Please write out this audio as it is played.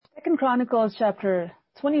Chronicles chapter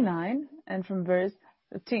 29 and from verse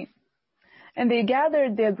 15. And they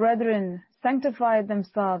gathered their brethren, sanctified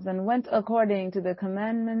themselves, and went according to the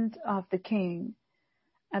commandment of the king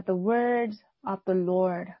at the words of the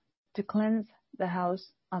Lord to cleanse the house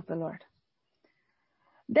of the Lord.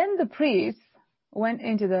 Then the priests went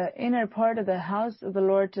into the inner part of the house of the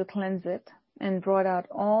Lord to cleanse it, and brought out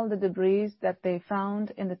all the debris that they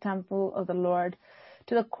found in the temple of the Lord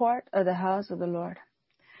to the court of the house of the Lord.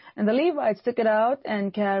 And the Levites took it out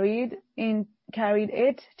and carried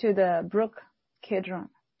it to the brook Kidron.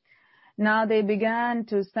 Now they began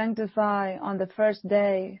to sanctify on the first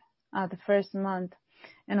day of the first month,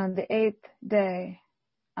 and on the 8th day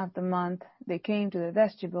of the month they came to the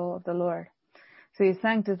vestibule of the Lord. So he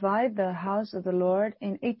sanctified the house of the Lord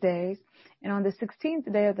in 8 days, and on the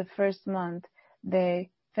 16th day of the first month they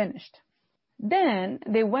finished. Then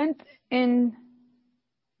they went in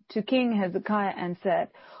to King Hezekiah and said,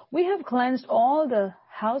 "We have cleansed all the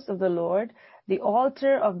house of the Lord, the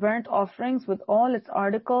altar of burnt offerings with all its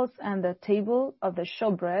articles, and the table of the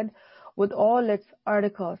showbread with all its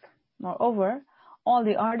articles. Moreover, all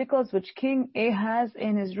the articles which King Ahaz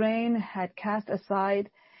in his reign had cast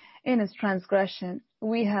aside in his transgression,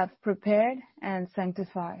 we have prepared and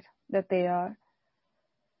sanctified, that they are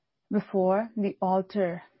before the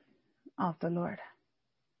altar of the Lord."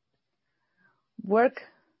 Work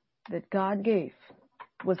that God gave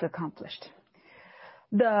was accomplished.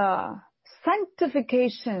 The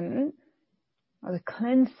sanctification or the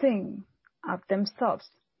cleansing of themselves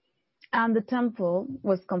and the temple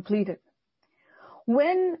was completed.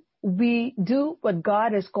 When we do what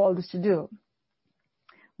God has called us to do,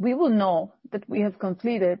 we will know that we have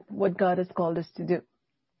completed what God has called us to do.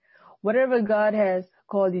 Whatever God has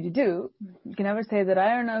called you to do, you can never say that,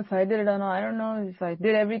 I don't know if I did it or not, I don't know if I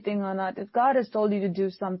did everything or not. If God has told you to do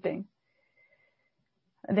something,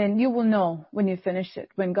 then you will know when you finish it.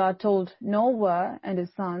 When God told Noah and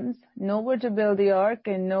his sons nowhere to build the ark,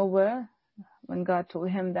 and Noah, when God told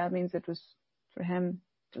him, that means it was for him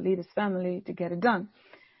to lead his family to get it done.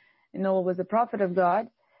 And Noah was a prophet of God.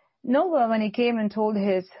 Noah, when he came and told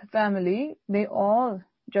his family, they all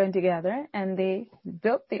joined together and they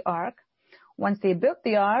built the ark. Once they built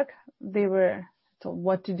the ark, they were told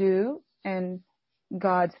what to do, and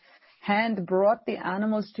God's hand brought the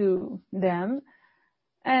animals to them.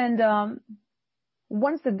 And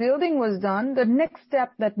once the building was done, the next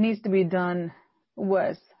step that needs to be done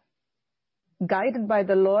was guided by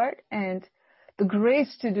the Lord, and the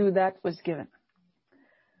grace to do that was given.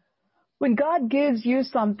 When God gives you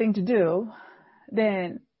something to do,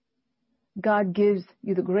 then God gives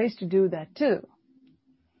you the grace to do that too.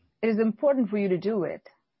 It is important for you to do it.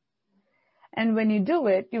 And when you do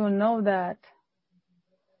it, you will know that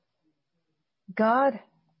God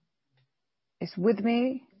is with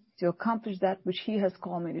me to accomplish that which He has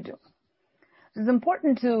called me to do. It's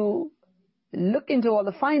important to look into all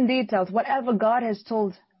the fine details. Whatever God has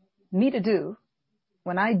told me to do,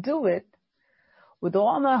 when I do it with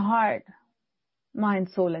all my heart,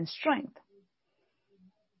 mind, soul, and strength,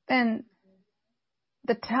 then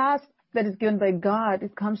the task that is given by God,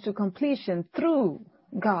 it comes to completion through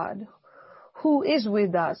God, who is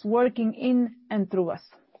with us, working in and through us.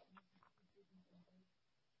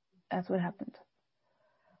 That's what happened.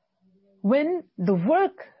 When the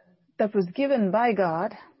work that was given by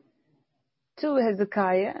God to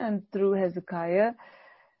Hezekiah and through Hezekiah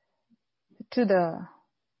to the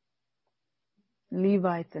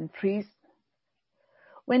Levites and priests,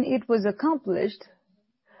 when it was accomplished,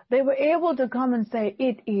 they were able to come and say,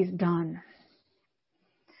 "It is done."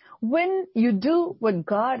 When you do what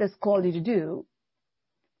God has called you to do,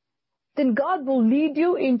 then God will lead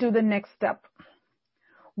you into the next step.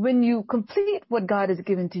 When you complete what God has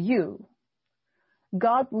given to you,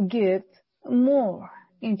 God will give more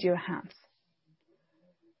into your hands.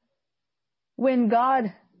 When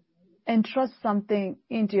God entrusts something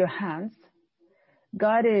into your hands,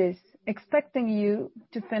 God is expecting you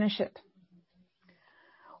to finish it.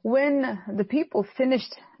 When the people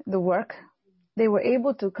finished the work, they were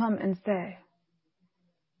able to come and say,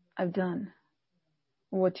 "I've done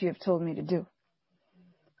what you have told me to do."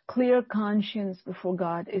 Clear conscience before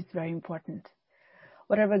God is very important.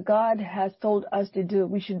 Whatever God has told us to do,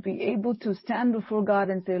 we should be able to stand before God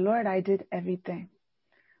and say, "Lord, I did everything.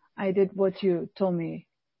 I did what you told me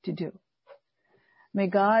to do." May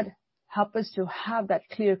God help us to have that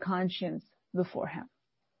clear conscience before Him.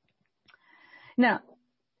 Now,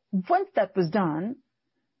 once that was done,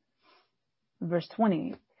 verse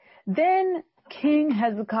 20, then King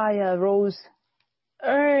Hezekiah rose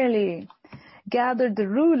early, gathered the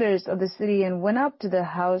rulers of the city, and went up to the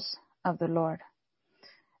house of the Lord.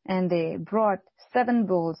 And they brought 7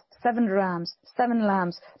 bulls, 7 rams, 7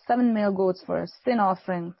 lambs, 7 male goats for a sin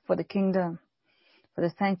offering for the kingdom, for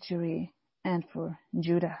the sanctuary, and for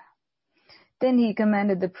Judah. Then he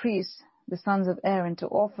commanded the priests, the sons of Aaron, to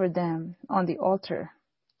offer them on the altar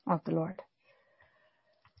of the Lord.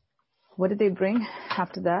 What did they bring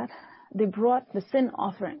after that? They brought the sin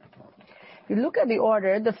offering. If you look at the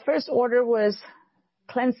order, the first order was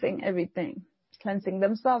cleansing everything, cleansing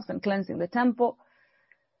themselves and cleansing the temple.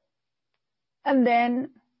 And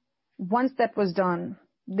then, once that was done,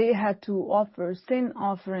 they had to offer sin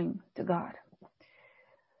offering to God.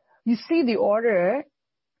 You see the order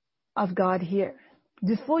of God here.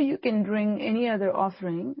 Before you can bring any other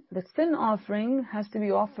offering, the sin offering has to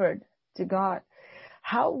be offered to God.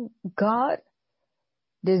 How God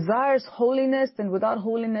desires holiness, and without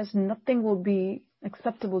holiness, nothing will be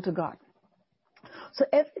acceptable to God. So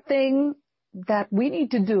everything that we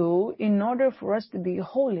need to do in order for us to be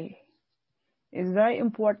holy is very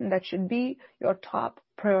important. That should be your top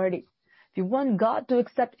priority. If you want God to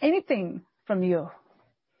accept anything from you,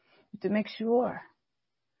 to make sure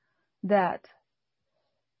that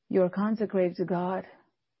you're consecrated to God,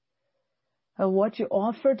 and what you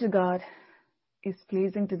offer to God is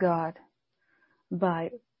pleasing to God by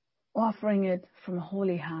offering it from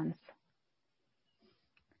holy hands.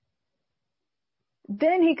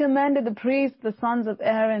 Then he commanded the priests, the sons of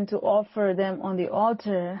Aaron, to offer them on the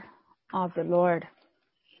altar of the Lord.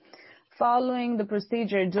 Following the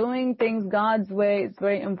procedure, doing things God's way is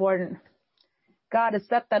very important. God has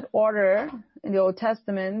set that order in the Old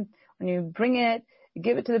Testament. When you bring it, you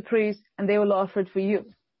give it to the priest, and they will offer it for you.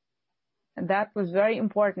 And that was very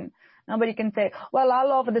important. Nobody can say, well,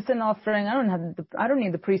 I'll offer the sin offering. I don't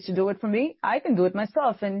need the priest to do it for me. I can do it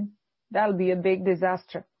myself, and that'll be a big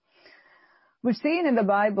disaster. We've seen in the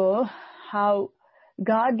Bible how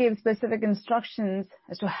God gave specific instructions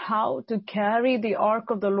as to how to carry the ark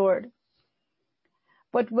of the Lord.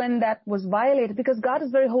 But when that was violated, because God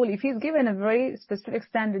is very holy, if He's given a very specific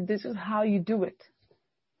standard, this is how you do it.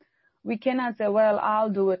 We cannot say, well, I'll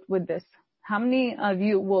do it with this. How many of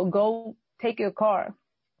you will go take your car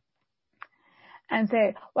and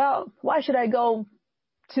say, well, why should I go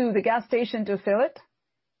to the gas station to fill it?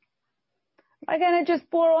 Why can't I just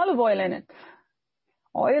pour olive oil in it?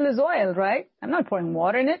 Oil is oil, right? I'm not pouring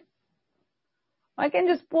water in it. Why can't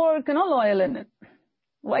I just pour canola oil in it?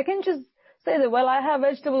 Why can't you just say that, well, I have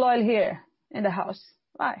vegetable oil here in the house.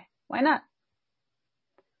 Why? Why not?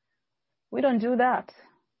 We don't do that.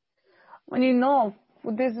 When you know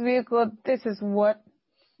with this vehicle, this is what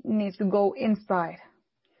needs to go inside.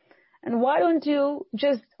 And why don't you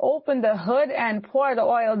just open the hood and pour the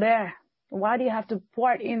oil there? Why do you have to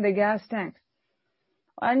pour it in the gas tank?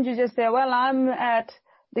 Why don't you just say, well, I'm at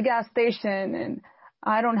the gas station and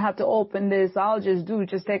I don't have to open this. I'll just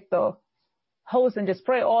take the hose and just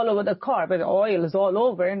spray all over the car. But the oil is all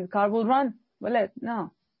over and the car will run. Will it?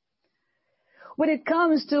 No. When it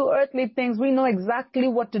comes to earthly things, we know exactly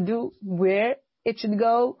what to do, where it should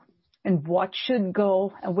go, and what should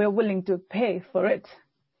go, and we're willing to pay for it.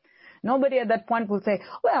 Nobody at that point will say,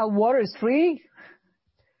 well, water is free.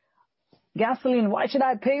 Gasoline, why should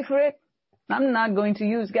I pay for it? I'm not going to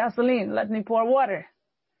use gasoline. Let me pour water.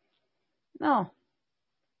 No.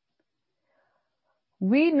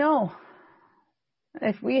 We know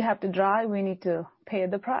if we have to drive, we need to pay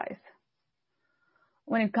the price.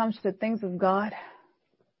 When it comes to the things of God,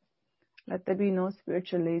 let there be no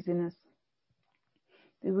spiritual laziness.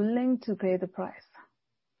 Be willing to pay the price.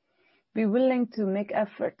 Be willing to make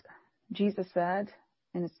effort. Jesus said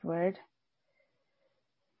in His word,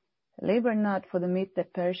 labor not for the meat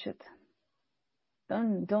that perisheth.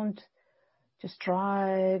 Don't just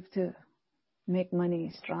strive to make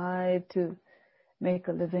money, strive to make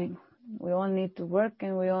a living. We all need to work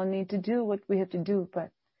and we all need to do what we have to do,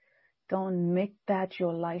 but don't make that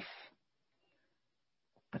your life.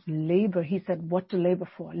 But labor, He said what to labor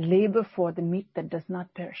for. Labor for the meat that does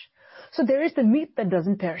not perish. So there is the meat that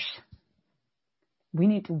doesn't perish. We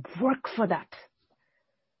need to work for that.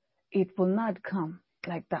 It will not come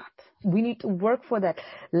like that. We need to work for that.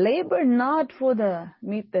 Labor not for the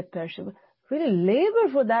meat that perishes. Really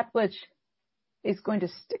labor for that which is going to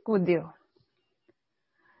stick with you.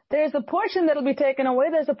 There's a portion that will be taken away.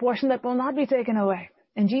 There's a portion that will not be taken away.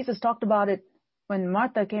 And Jesus talked about it when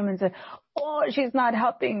Martha came and said, oh, she's not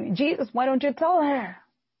helping. Jesus, why don't you tell her?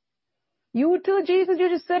 You too, Jesus, you're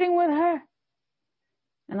just sitting with her.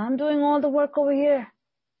 And I'm doing all the work over here.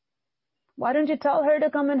 Why don't you tell her to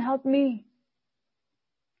come and help me?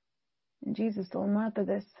 And Jesus told Martha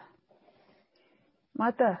this.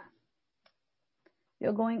 Martha,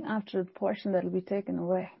 you're going after the portion that will be taken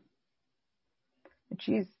away. But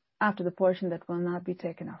she's after the portion that will not be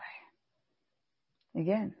taken away.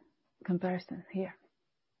 Again, comparison here.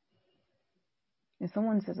 If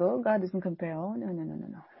someone says, oh, God doesn't compare. Oh,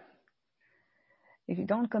 no. If you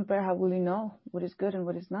don't compare, how will you know what is good and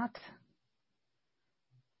what is not?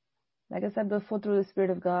 Like I said before, through the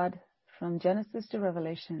Spirit of God, from Genesis to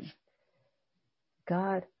Revelation,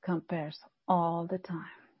 God compares all the time.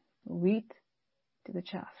 Wheat to the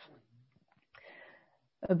chaff.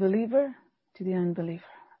 A believer to the unbeliever.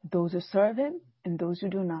 Those who serve Him and those who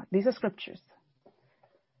do not. These are scriptures.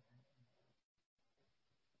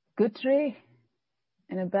 Good tree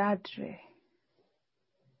and a bad tree.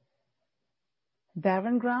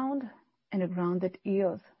 Barren ground and a ground that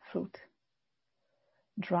yields fruit.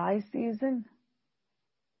 Dry season,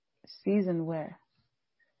 season where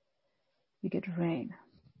you get rain.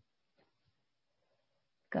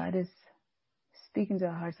 God is speaking to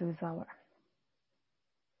our hearts this hour.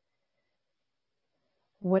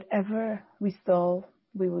 Whatever we sow,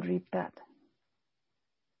 we will reap that.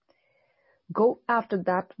 Go after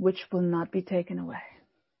that which will not be taken away.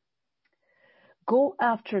 Go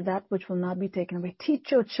after that which will not be taken away.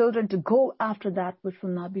 Teach your children to go after that which will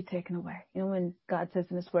not be taken away. You know, when God says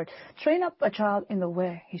in His Word, train up a child in the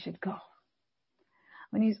way he should go.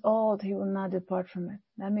 When he's old, he will not depart from it.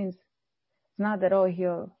 That means it's not that, oh,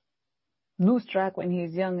 he'll lose track when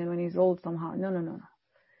he's young and when he's old somehow. No.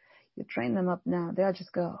 You train them up now. They'll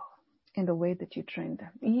just go in the way that you train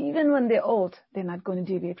them. Even when they're old, they're not going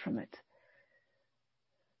to deviate from it.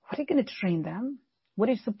 What are you going to train them? What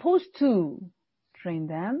are you supposed to train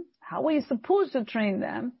them? How are you supposed to train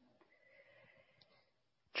them?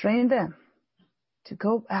 Train them to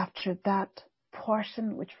go after that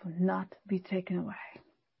portion which will not be taken away.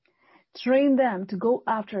 Train them to go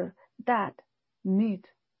after that meat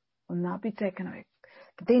will not be taken away.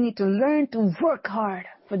 That they need to learn to work hard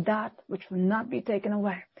for that which will not be taken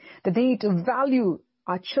away. That they need to value.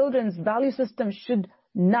 Our children's value system should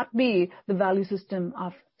not be the value system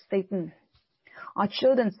of Satan. Our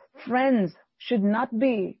children's friends should not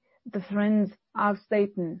be the friends of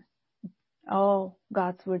Satan. Oh,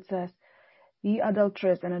 God's word says, ye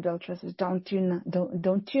adulterers and adulteresses, don't you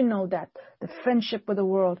know that the friendship with the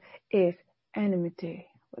world is enmity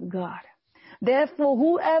with God? Therefore,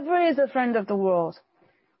 whoever is a friend of the world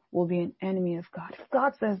will be an enemy of God. If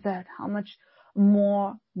God says that, how much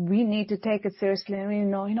more we need to take it seriously and we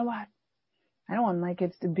know, you know what? I don't want my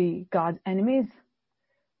kids to be God's enemies.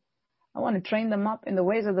 I want to train them up in the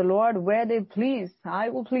ways of the Lord where they please. I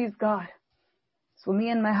will please God. So me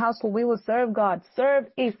and my household, we will serve God. Serve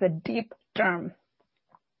is a deep term.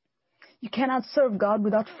 You cannot serve God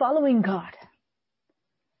without following God.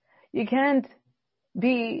 You can't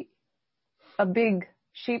be a big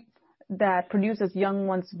sheep that produces young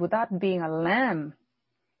ones without being a lamb,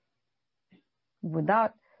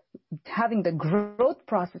 without having the growth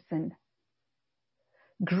process and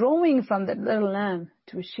growing from that little lamb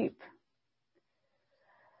to a sheep.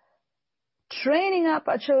 Training up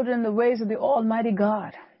our children in the ways of the Almighty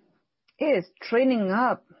God is training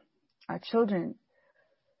up our children,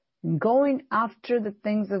 going after the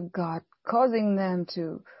things of God, causing them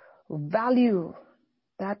to value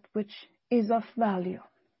that which is of value.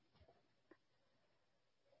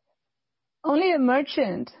 Only a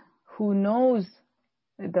merchant who knows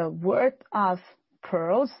the worth of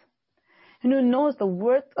pearls and who knows the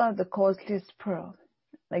worth of the costliest pearl,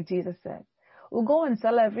 like Jesus said, will go and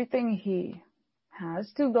sell everything he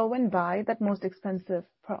has to go and buy that most expensive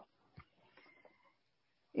pearl.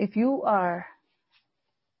 If you are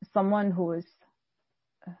someone who is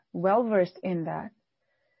well versed in that,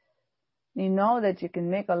 you know that you can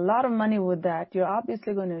make a lot of money with that, you're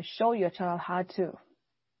obviously going to show your child how to.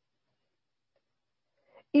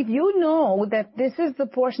 If you know that this is the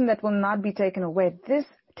portion that will not be taken away, this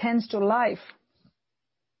tends to life,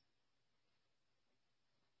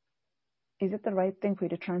 is it the right thing for you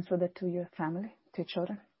to transfer that to your family, to your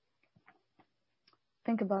children?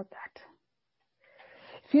 Think about that.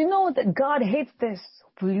 If you know that God hates this,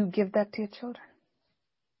 will you give that to your children?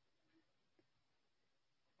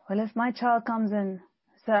 Well, if my child comes and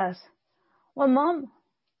says, well, Mom,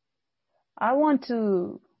 I want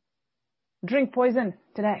to drink poison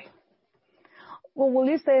today. Well, will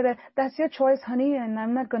you say that that's your choice, honey, and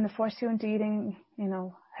I'm not going to force you into eating,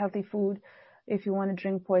 healthy food if you want to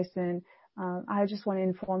drink poison. I just want to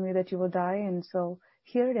inform you that you will die, and so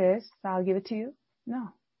here it is. I'll give it to you.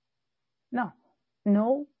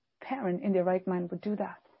 No parent in their right mind would do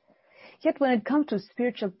that. Yet when it comes to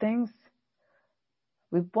spiritual things,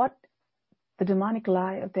 we bought the demonic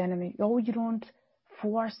lie of the enemy. Oh, you don't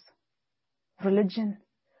force religion.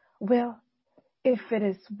 Well, If it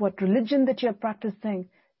is what religion that you're practicing,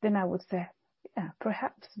 then I would say, yeah,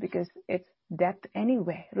 perhaps, because it's death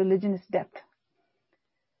anyway. Religion is death.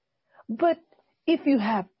 But if you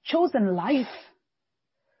have chosen life,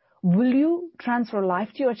 will you transfer life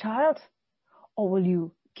to your child? Or will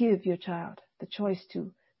you give your child the choice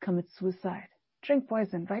to commit suicide? Drink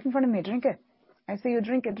poison right in front of me. Drink it. I say you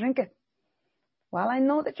drink it, drink it. While I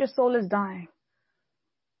know that your soul is dying,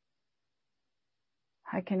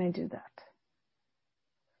 how can I do that?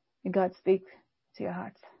 May God speak to your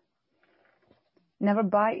hearts. Never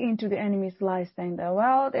buy into the enemy's lies saying that,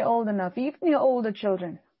 well, they're old enough. Even your older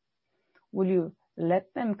children, will you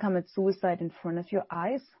let them commit suicide in front of your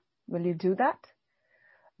eyes? Will you do that?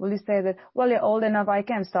 Will you say that, well, you're old enough, I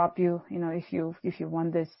can't stop you, if you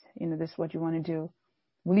want this, this is what you want to do.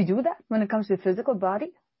 Will you do that when it comes to your physical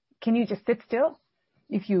body? Can you just sit still?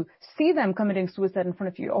 If you see them committing suicide in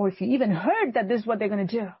front of you, or if you even heard that this is what they're going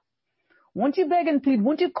to do, won't you beg and plead?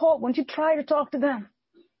 Won't you call? Won't you try to talk to them?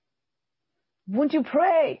 Won't you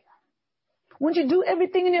pray? Won't you do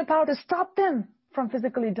everything in your power to stop them from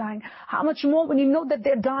physically dying? How much more when you know that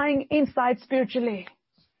they're dying inside spiritually?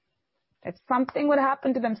 That something would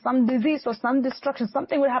happen to them, some disease or some destruction,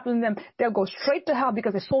 something would happen to them. They'll go straight to hell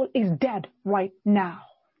because their soul is dead right now.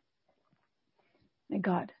 May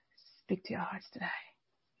God speak to your hearts today.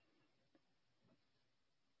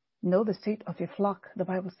 Know the state of your flock, the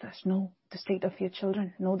Bible says. Know the state of your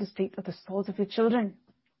children. Know the state of the souls of your children.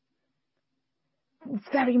 It's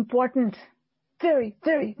very important. Very,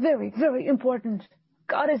 very, very, very important.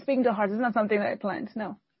 God is speaking to hearts. It's not something that I planned.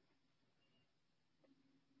 No.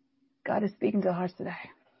 God is speaking to hearts today.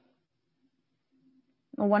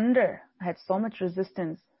 No wonder I had so much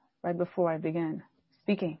resistance right before I began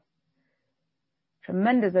speaking.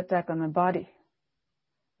 Tremendous attack on my body.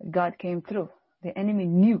 But God came through. The enemy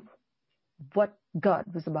knew what God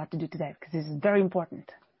was about to do today, because this is very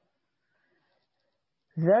important.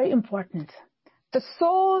 Very important. The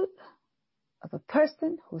soul of a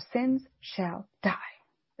person who sins shall die.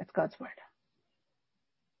 That's God's word.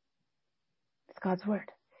 That's God's word.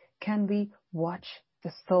 Can we watch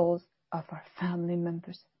the souls of our family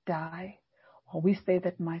members die? Or we say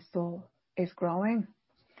that my soul is growing?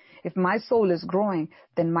 If my soul is growing,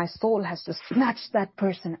 then my soul has to snatch that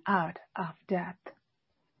person out of death.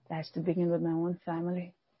 That has to begin with my own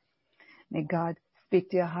family. May God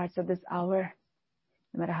speak to your hearts at this hour.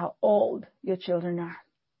 No matter how old your children are,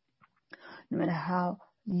 no matter how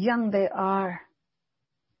young they are,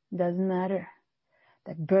 doesn't matter.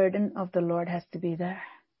 That burden of the Lord has to be there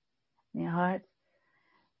in your heart.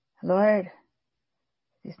 Lord,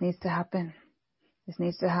 this needs to happen. This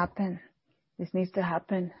needs to happen. This needs to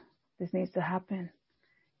happen. This needs to happen.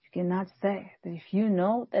 You cannot say that if you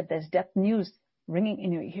know that there's death news ringing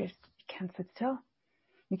in your ears, you can't sit still.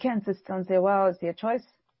 You can't sit still and say, well, it's your choice.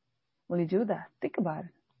 Will you do that? Think about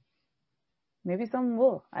it. Maybe some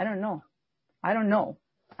will. I don't know. I don't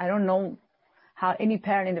know how any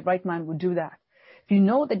parent in the right mind would do that. If you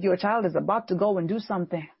know that your child is about to go and do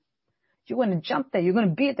something, you're going to jump there. You're going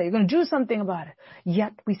to be there. You're going to do something about it.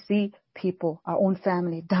 Yet we see people, our own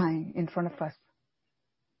family, dying in front of us.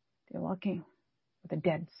 They're walking with a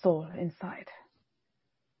dead soul inside.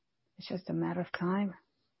 It's just a matter of time.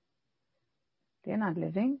 They're not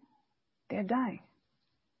living. They're dying.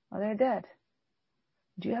 Or they're dead.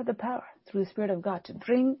 Do you have the power through the Spirit of God to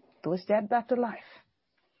bring those dead back to life?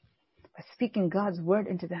 By speaking God's word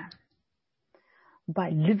into them. By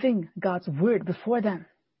living God's word before them.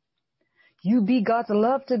 You be God's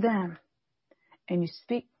love to them. And you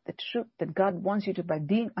speak the truth that God wants you to by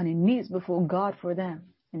being on your knees before God for them.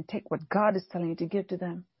 And take what God is telling you to give to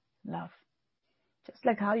them. Love. Just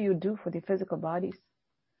like how you do for their physical bodies.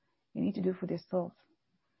 You need to do for their souls.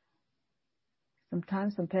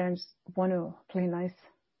 Sometimes some parents want to play nice.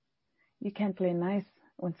 You can't play nice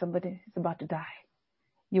when somebody is about to die.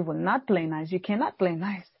 You will not play nice. You cannot play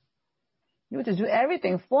nice. You have to do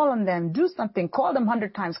everything, fall on them, do something, call them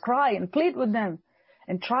 100 times, cry and plead with them,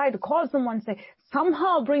 and try to call someone and say,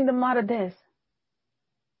 somehow bring them out of this.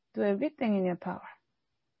 Do everything in your power.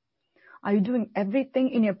 Are you doing everything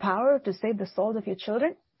in your power to save the souls of your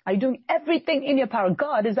children? Are you doing everything in your power?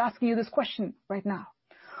 God is asking you this question right now.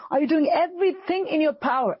 Are you doing everything in your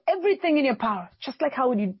power? Everything in your power. Just like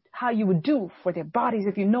how you would do for their bodies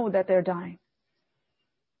if you know that they're dying.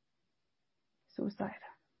 Suicide.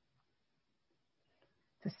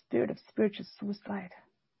 The spirit of spiritual suicide.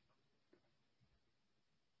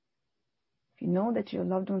 If you know that your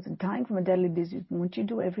loved ones are dying from a deadly disease, won't you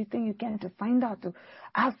do everything you can to find out, to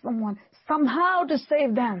ask someone somehow to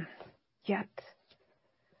save them? Yet,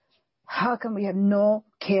 how come we have no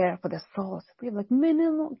care for the souls? We have like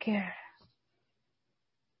minimal care.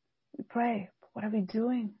 We pray. What are we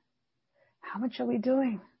doing? How much are we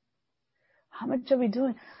doing? How much are we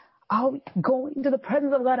doing? Are we going to the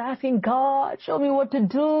presence of God asking God, show me what to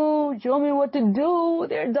do. Show me what to do.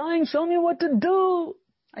 They're dying. Show me what to do.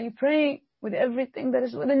 Are you praying with everything that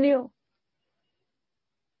is within you?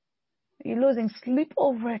 Are you losing sleep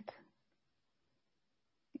over it?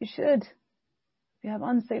 You should. If you have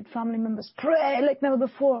unsaved family members, pray like never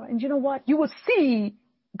before. And you know what? You will see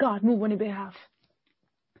God move on your behalf.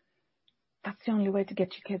 That's the only way to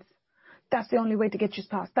get your kids. That's the only way to get your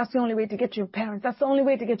spouse. That's the only way to get your parents. That's the only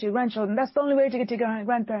way to get your grandchildren. That's the only way to get your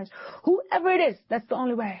grandparents. Whoever it is, that's the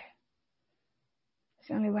only way. It's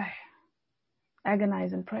the only way.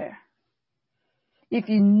 Agonize in prayer. If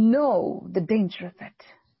you know the danger of it,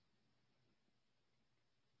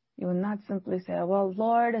 you will not simply say, well,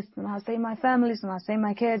 Lord, it's not save my family, it's not save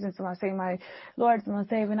my kids, it's not save my Lord, it's not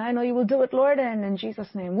save, and I know you will do it, Lord, and in Jesus'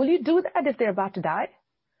 name. Will you do that if they're about to die?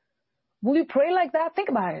 Will you pray like that? Think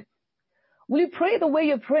about it. Will you pray the way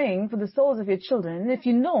you're praying for the souls of your children if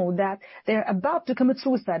you know that they're about to commit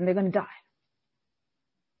suicide and they're going to die?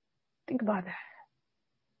 Think about that.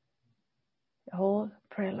 Your whole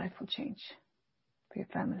prayer life will change for your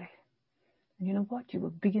family. And you know what? You will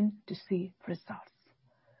begin to see results.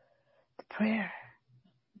 The prayer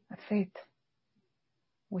of faith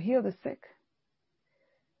will heal the sick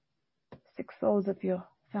souls of your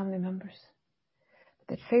family members.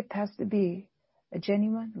 But that faith has to be a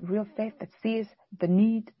genuine, real faith that sees the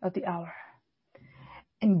need of the hour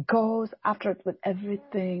and goes after it with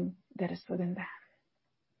everything that is within them.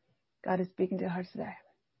 God is speaking to your hearts today.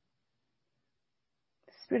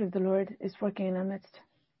 The Spirit of the Lord is working in our midst.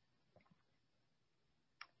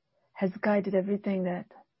 Hezekiah did everything that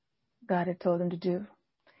God had told him to do. And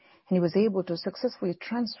he was able to successfully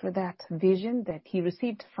transfer that vision that he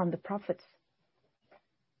received from the prophets.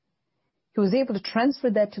 He was able to transfer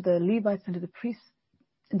that to the Levites and to the priests.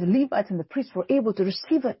 And the Levites and the priests were able to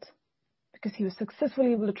receive it because he was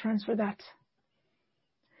successfully able to transfer that.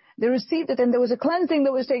 They received it and there was a cleansing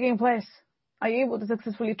that was taking place. Are you able to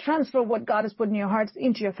successfully transfer what God has put in your hearts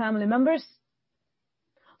into your family members?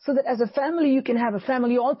 So that as a family you can have a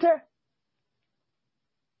family altar?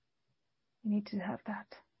 You need to have that.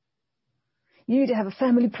 You need to have a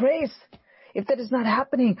family praise. If that is not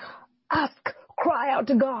happening, ask, cry out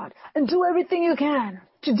to God, and do everything you can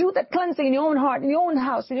to do that cleansing in your own heart, in your own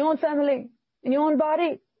house, in your own family, in your own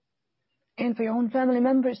body, and for your own family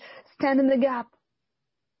members. Stand in the gap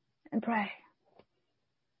and pray.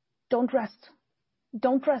 Don't rest.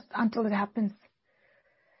 Don't rest until it happens.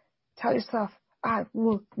 Tell yourself, I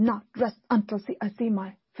will not rest until I see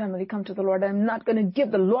my family come to the Lord. I'm not going to give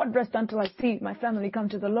the Lord rest until I see my family come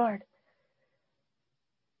to the Lord.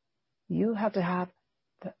 You have to have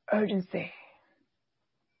the urgency.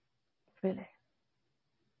 Really.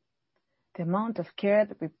 The amount of care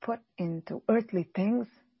that we put into earthly things,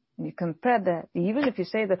 and you compare that, even if you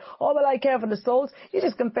say that, oh, well, I care for the souls, you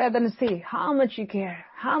just compare them and see how much you care,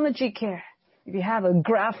 how much you care. If you have a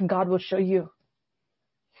graph, God will show you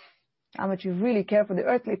how much you really care for the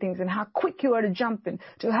earthly things and how quick you are to jump in,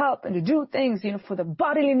 to help and to do things, for the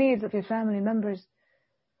bodily needs of your family members.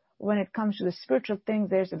 When it comes to the spiritual things,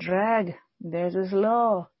 there's a drag, there's a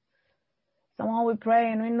slow. Somehow we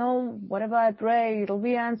pray and we know whatever I pray, it'll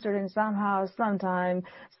be answered, and somehow, sometime,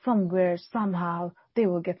 somewhere, somehow, they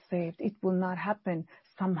will get saved. It will not happen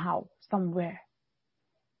somehow, somewhere.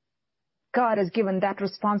 God has given that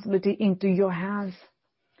responsibility into your hands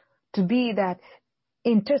to be that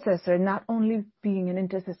intercessor, not only being an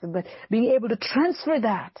intercessor, but being able to transfer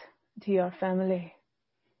that to your family.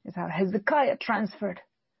 Is how Hezekiah transferred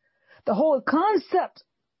the whole concept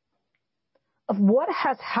of what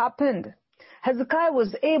has happened. Hezekiah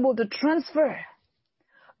was able to transfer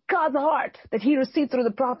God's heart that he received through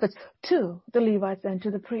the prophets to the Levites and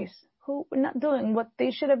to the priests, who were not doing what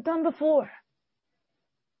they should have done before.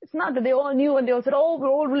 It's not that they all knew and they all said, oh, we're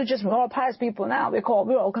all religious, we're all pious people now, we're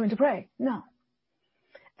all coming to pray. No.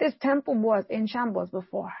 This temple was in shambles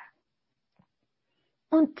before.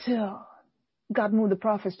 Until God moved the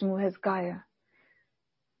prophets to move Hezekiah.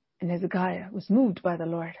 And Hezekiah was moved by the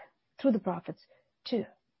Lord through the prophets to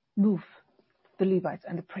move the Levites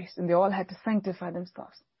and the priests. And they all had to sanctify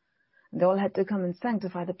themselves. And they all had to come and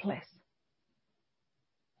sanctify the place.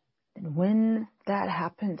 And when that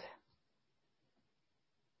happened,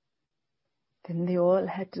 then they all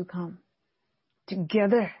had to come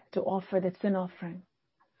together to offer that sin offering.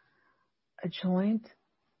 A joint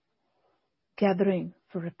gathering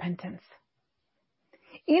for repentance.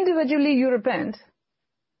 Individually, you repent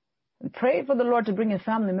and pray for the Lord to bring your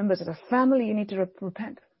family members. As a family, you need to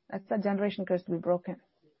repent. That's that generation curse to be broken.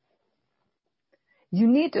 You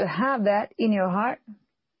need to have that in your heart.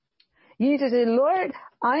 You need to say, Lord,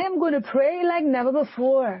 I am going to pray like never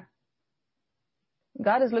before.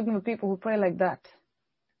 God is looking for people who pray like that.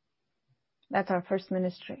 That's our first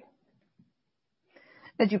ministry.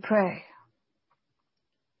 That you pray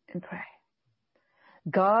and pray.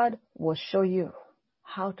 God will show you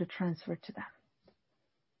how to transfer to them.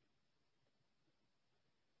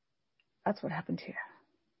 That's what happened here.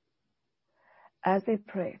 As they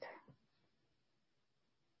prayed,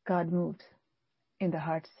 God moved in the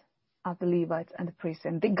hearts of the Levites and the priests,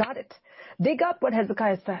 and they got it. They got what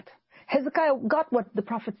Hezekiah said. Hezekiah got what the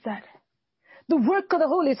prophet said. The work of the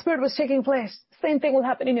Holy Spirit was taking place. Same thing will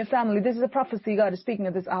happen in your family. This is a prophecy God is speaking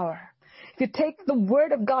at this hour. If you take the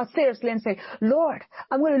word of God seriously and say, Lord,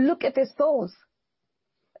 I'm going to look at their souls,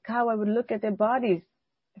 like how I would look at their bodies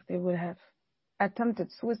if they would have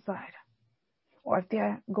attempted suicide, or if they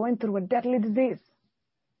are going through a deadly disease,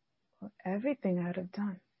 or everything I would have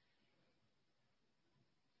done.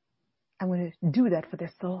 I'm going to do that for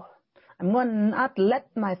their soul. I'm going to not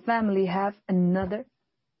let my family have another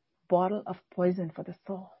bottle of poison for the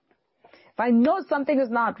soul. If I know something is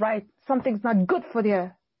not right, something's not good for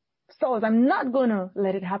their souls, I'm not going to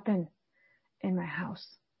let it happen in my house.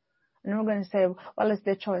 And we're going to say, well, it's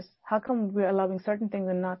their choice. How come we're allowing certain things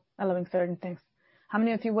and not allowing certain things? How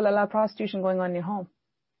many of you will allow prostitution going on in your home?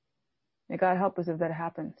 May God help us if that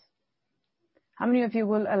happens. How many of you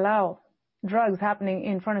will allow drugs happening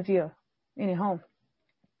in front of you in your home?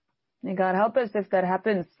 May God help us if that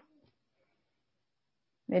happens.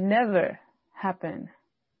 May never happen.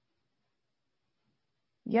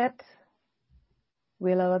 Yet,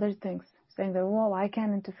 we allow other things, saying that, well, I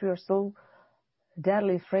can't interfere. So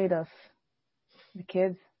deadly afraid of the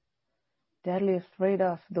kids, deadly afraid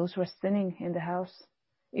of those who are sinning in the house.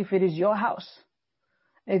 If it is your house,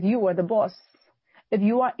 if you are the boss, if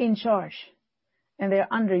you are in charge, and they're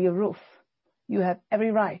under your roof, you have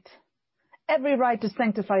every right to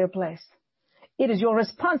sanctify your place. It is your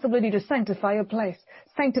responsibility to sanctify your place.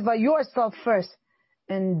 Sanctify yourself first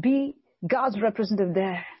and be God's representative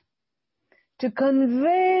there. To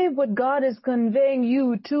convey what God is conveying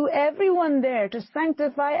you to everyone there, to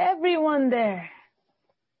sanctify everyone there,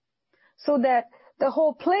 so that the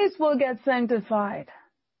whole place will get sanctified.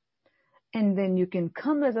 And then you can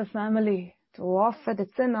come as a family to offer the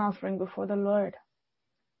sin offering before the Lord.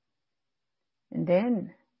 And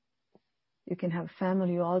then you can have a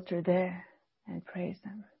family altar there and praise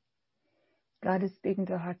Him. God is speaking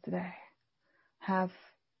to our heart today. Have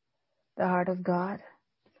the heart of God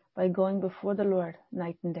by going before the Lord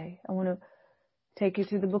night and day. I want to take you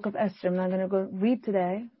to the book of Esther. I'm not going to go read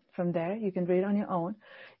today from there. You can read on your own.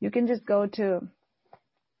 You can just go to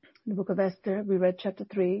the book of Esther. We read chapter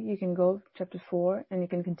 3. You can go chapter 4 and you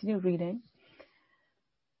can continue reading.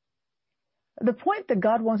 The point that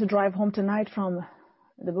God wants to drive home tonight from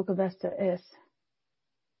the book of Esther is,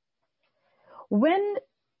 when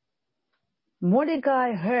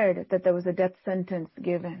Mordecai heard that there was a death sentence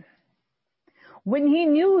given, when he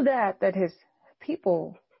knew that his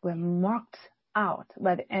people were marked out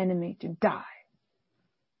by the enemy to die,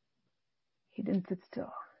 he didn't sit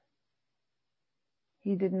still.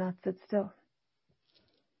 He did not sit still.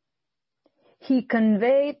 He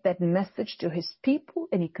conveyed that message to his people,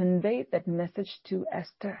 and he conveyed that message to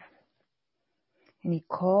Esther. And he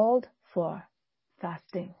called for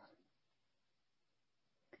fasting.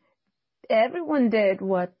 Everyone did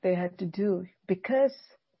what they had to do because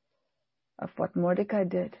of what Mordecai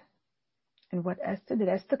did and what Esther did.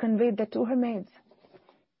 Esther conveyed that to her maids.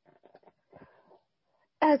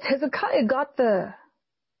 As Hezekiah got the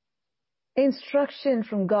instruction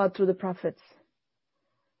from God through the prophets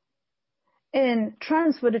and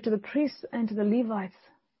transferred it to the priests and to the Levites,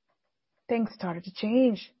 things started to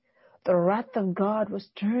change. The wrath of God was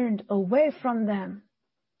turned away from them.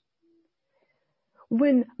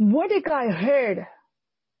 When Mordecai heard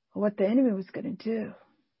what the enemy was going to do,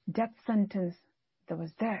 death sentence that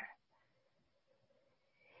was there,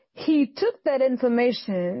 he took that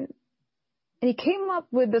information and he came up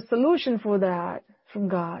with the solution for that from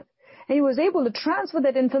God. And he was able to transfer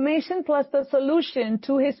that information plus the solution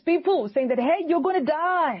to his people, saying that, hey, you're going to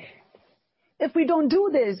die. If we don't do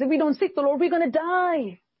this, if we don't seek the Lord, we're going to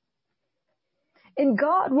die. And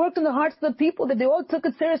God worked in the hearts of the people that they all took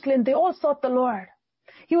it seriously and they all sought the Lord.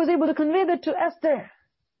 He was able to convey that to Esther.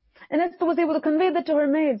 And Esther was able to convey that to her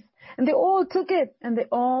maids. And they all took it and they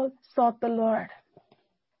all sought the Lord.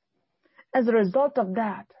 As a result of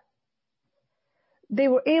that, they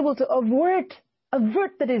were able to avert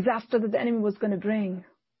the disaster that the enemy was going to bring.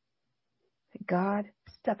 God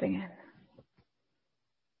stepping in.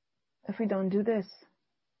 If we don't do this,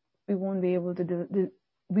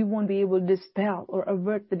 we won't be able to dispel or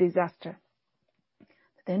avert the disaster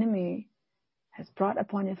that the enemy has brought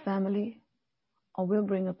upon your family or will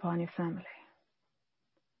bring upon your family.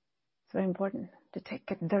 It's very important to take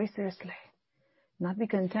it very seriously. Not be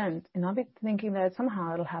content and not be thinking that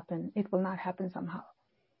somehow it'll happen. It will not happen somehow.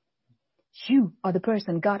 You are the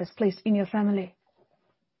person God has placed in your family.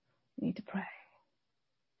 You need to pray.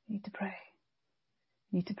 You need to pray.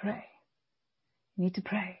 You need to pray. You need to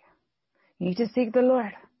pray. You need to seek the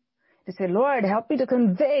Lord. To say, Lord, help me to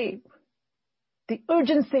convey the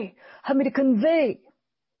urgency. Help me to convey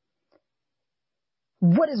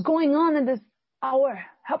what is going on in this hour.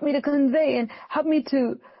 Help me to convey and help me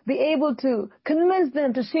to be able to convince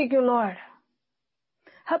them to seek your Lord.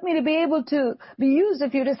 Help me to be able to be used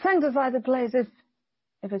of you to sanctify the place if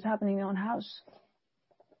it's happening in your own house.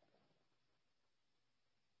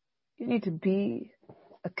 You need to be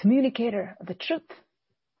a communicator of the truth.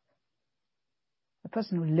 A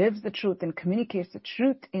person who lives the truth and communicates the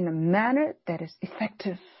truth in a manner that is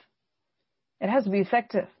effective. It has to be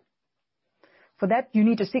effective. For that, you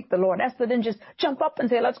need to seek the Lord. Esther didn't just jump up and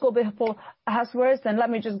say, let's go before Ahasuerus and let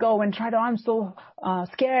me just go and try to, I'm so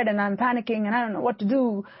scared and I'm panicking and I don't know what to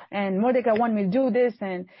do. And Mordecai wanted me to do this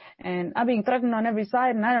and I'm being threatened on every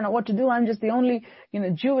side and I don't know what to do. I'm just the only,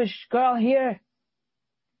 Jewish girl here.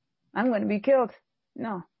 I'm going to be killed.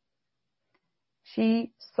 No.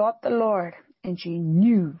 She sought the Lord and she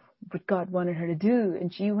knew what God wanted her to do.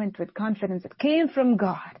 And she went with confidence that came from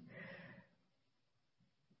God.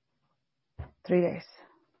 3 days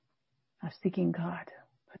of seeking God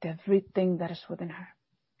with everything that is within her.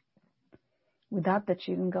 Without that,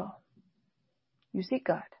 she didn't go. You seek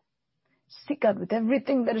God. Seek God with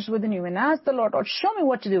everything that is within you and ask the Lord, show me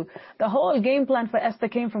what to do. The whole game plan for Esther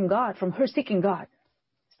came from God, from her seeking God.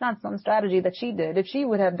 It's not some strategy that she did. If she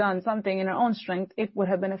would have done something in her own strength, it would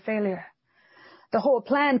have been a failure. The whole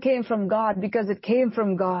plan came from God because it came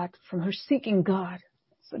from God, from her seeking God.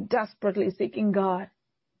 So desperately seeking God.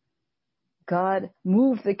 God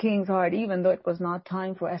moved the king's heart even though it was not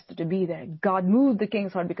time for Esther to be there. God moved the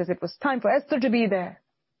king's heart because it was time for Esther to be there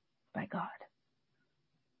by God.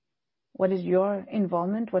 What is your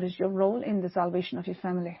involvement? What is your role in the salvation of your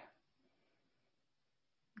family?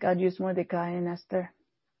 God used Mordecai and Esther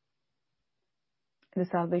in the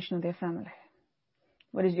salvation of their family.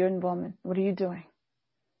 What is your involvement? What are you doing?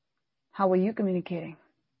 How are you communicating?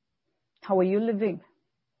 How are you living?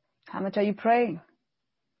 How much are you praying?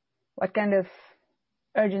 What kind of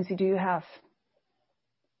urgency do you have?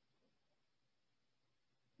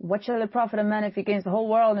 What shall it profit a man if he gains the whole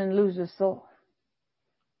world and loses his soul?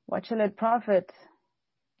 What shall it profit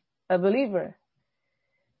a believer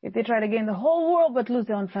if they try to gain the whole world but lose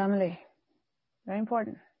their own family? Very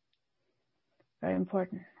important. Very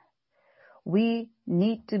important. We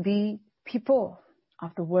need to be people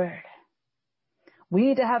of the Word. We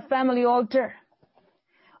need to have family altar.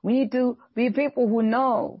 We need to be people who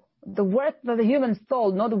know the worth of the human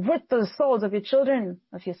soul, know the worth of the souls of your children,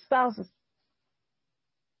 of your spouses,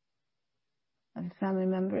 of your family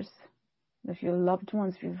members, of your loved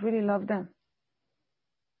ones, if you really love them.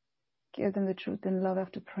 Give them the truth and love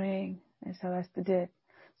after praying, as Esther did,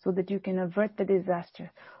 so that you can avert the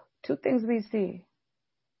disaster. 2 things we see.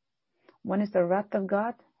 1 is the wrath of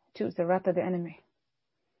God. 2 is the wrath of the enemy.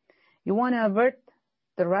 You want to avert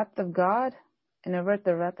the wrath of God and avert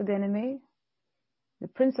the wrath of the enemy? The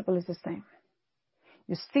principle is the same.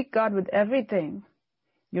 You seek God with everything.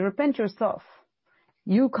 You repent yourself.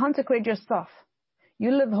 You consecrate yourself. You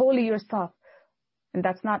live holy yourself. And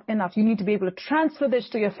that's not enough. You need to be able to transfer this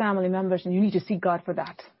to your family members, and you need to seek God for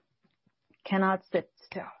that. Cannot sit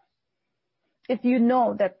still. If you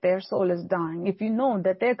know that their soul is dying, if you know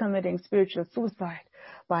that they're committing spiritual suicide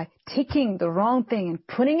by taking the wrong thing and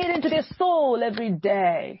putting it into their soul every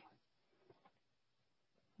day,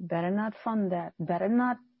 better not fund that. Better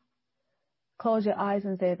not close your eyes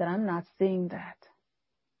and say that I'm not seeing that.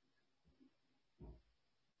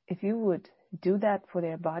 If you would do that for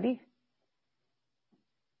their body,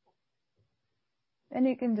 then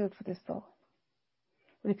you can do it for their soul.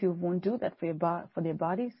 But if you won't do that for their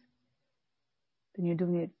bodies, then you're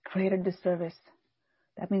doing a greater disservice.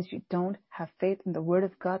 That means you don't have faith in the Word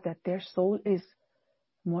of God that their soul is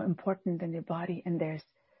more important than their body, and there's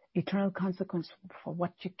eternal consequence for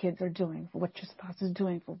what your kids are doing, for what your spouse is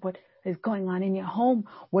doing, for what is going on in your home.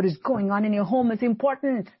 What is going on in your home is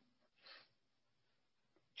important.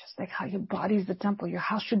 Just like how your body is the temple, your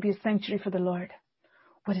house should be a sanctuary for the Lord.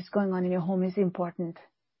 What is going on in your home is important.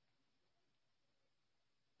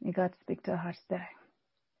 May God speak to our hearts today.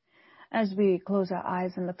 As we close our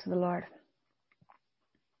eyes and look to the Lord.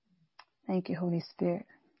 Thank you, Holy Spirit.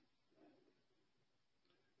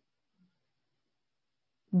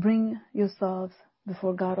 Bring yourselves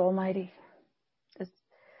before God Almighty.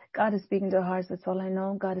 God is speaking to our hearts, that's all I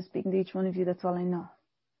know. God is speaking to each one of you, that's all I know.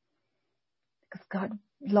 Because God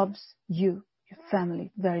loves you, your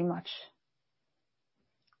family, very much.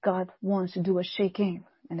 God wants to do a shaking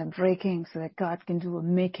and a breaking so that God can do a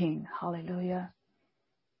making. Hallelujah.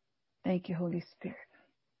 Thank you, Holy Spirit.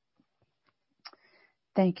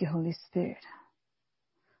 Thank you, Holy Spirit.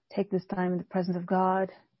 Take this time in the presence of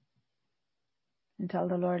God and tell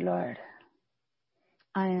the Lord, Lord,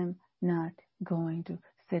 I am not going to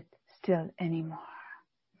sit still anymore.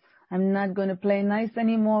 I'm not going to play nice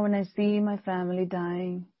anymore when I see my family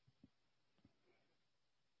dying.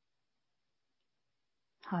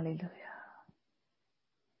 Hallelujah.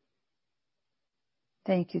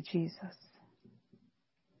 Thank you, Jesus.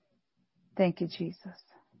 Thank you, Jesus.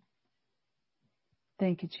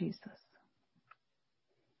 Thank you, Jesus.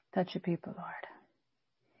 Touch your people, Lord.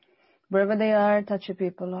 Wherever they are, touch your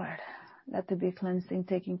people, Lord. Let there be a cleansing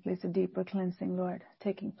taking place, a deeper cleansing, Lord,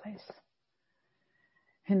 taking place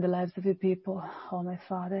in the lives of your people. Oh, my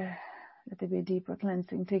Father, let there be a deeper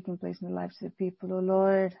cleansing taking place in the lives of your people, oh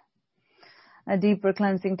Lord. A deeper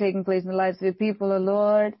cleansing taking place in the lives of your people, oh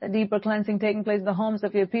Lord. A deeper cleansing taking place in the homes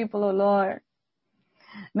of your people, oh Lord.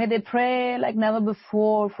 May they pray like never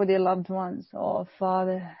before for their loved ones, oh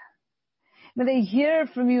Father. May they hear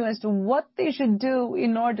from you as to what they should do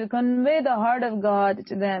in order to convey the heart of God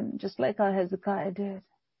to them, just like how Hezekiah did.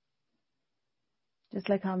 Just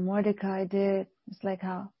like how Mordecai did. Just like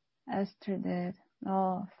how Esther did.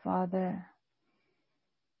 Oh, Father,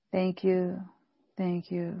 thank you,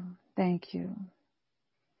 thank you, thank you.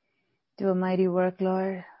 Do a mighty work,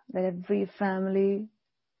 Lord. Let every family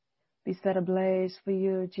be set ablaze for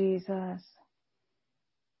you, Jesus.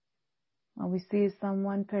 When we see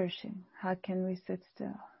someone perishing, how can we sit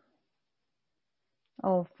still?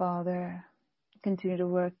 Oh, Father, continue to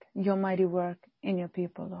work your mighty work in your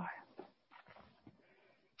people, Lord.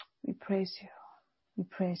 We praise you. We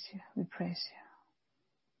praise you. We praise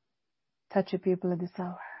you. Touch your people at this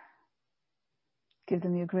hour. Give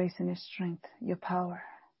them your grace and your strength, your power.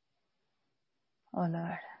 Oh,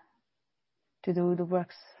 Lord, to do the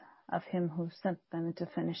works of him who sent them and to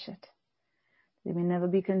finish it. They may never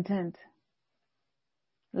be content.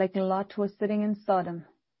 Like Lot was sitting in Sodom.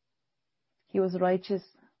 He was righteous.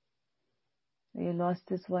 He lost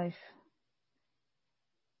his wife.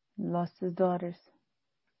 Lost his daughters.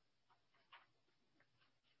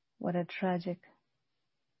 What a tragic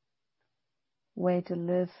way to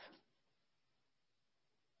live.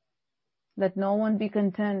 Let no one be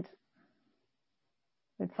content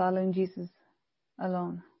with following Jesus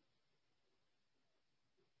alone.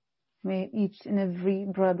 May each and every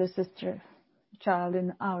brother, sister, child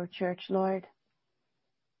in our church, Lord,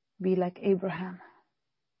 be like Abraham,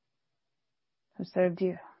 who served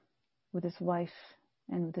you with his wife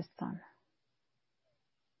and with his son.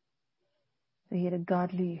 So he had a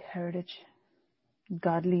godly heritage,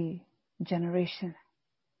 godly generation.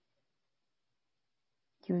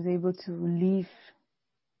 He was able to leave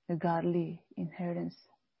a godly inheritance.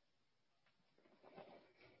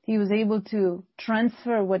 He was able to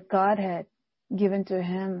transfer what God had given to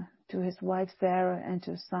him, to his wife Sarah, and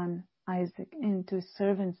to his son Isaac, and to his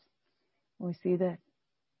servants. We see that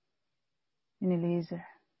in Eliezer.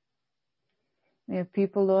 May your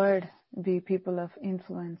people, Lord, be people of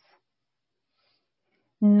influence.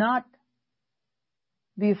 Not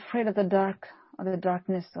be afraid of the dark or the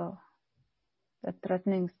darkness or the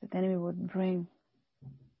threatenings that the enemy would bring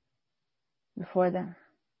before them.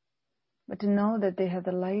 But to know that they have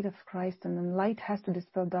the light of Christ, and the light has to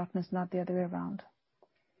dispel darkness, not the other way around.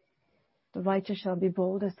 The righteous shall be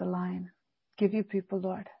bold as the lion. Give your people,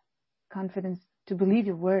 Lord, confidence to believe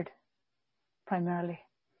your word, primarily.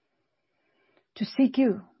 To seek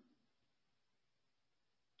you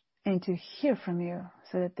and to hear from you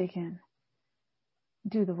so that they can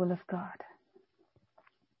do the will of God.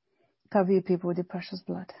 Cover your people with your precious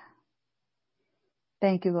blood.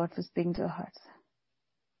 Thank you, Lord, for speaking to our hearts.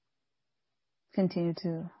 Continue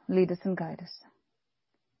to lead us and guide us.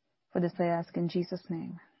 For this I ask in Jesus'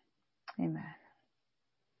 name. Amen.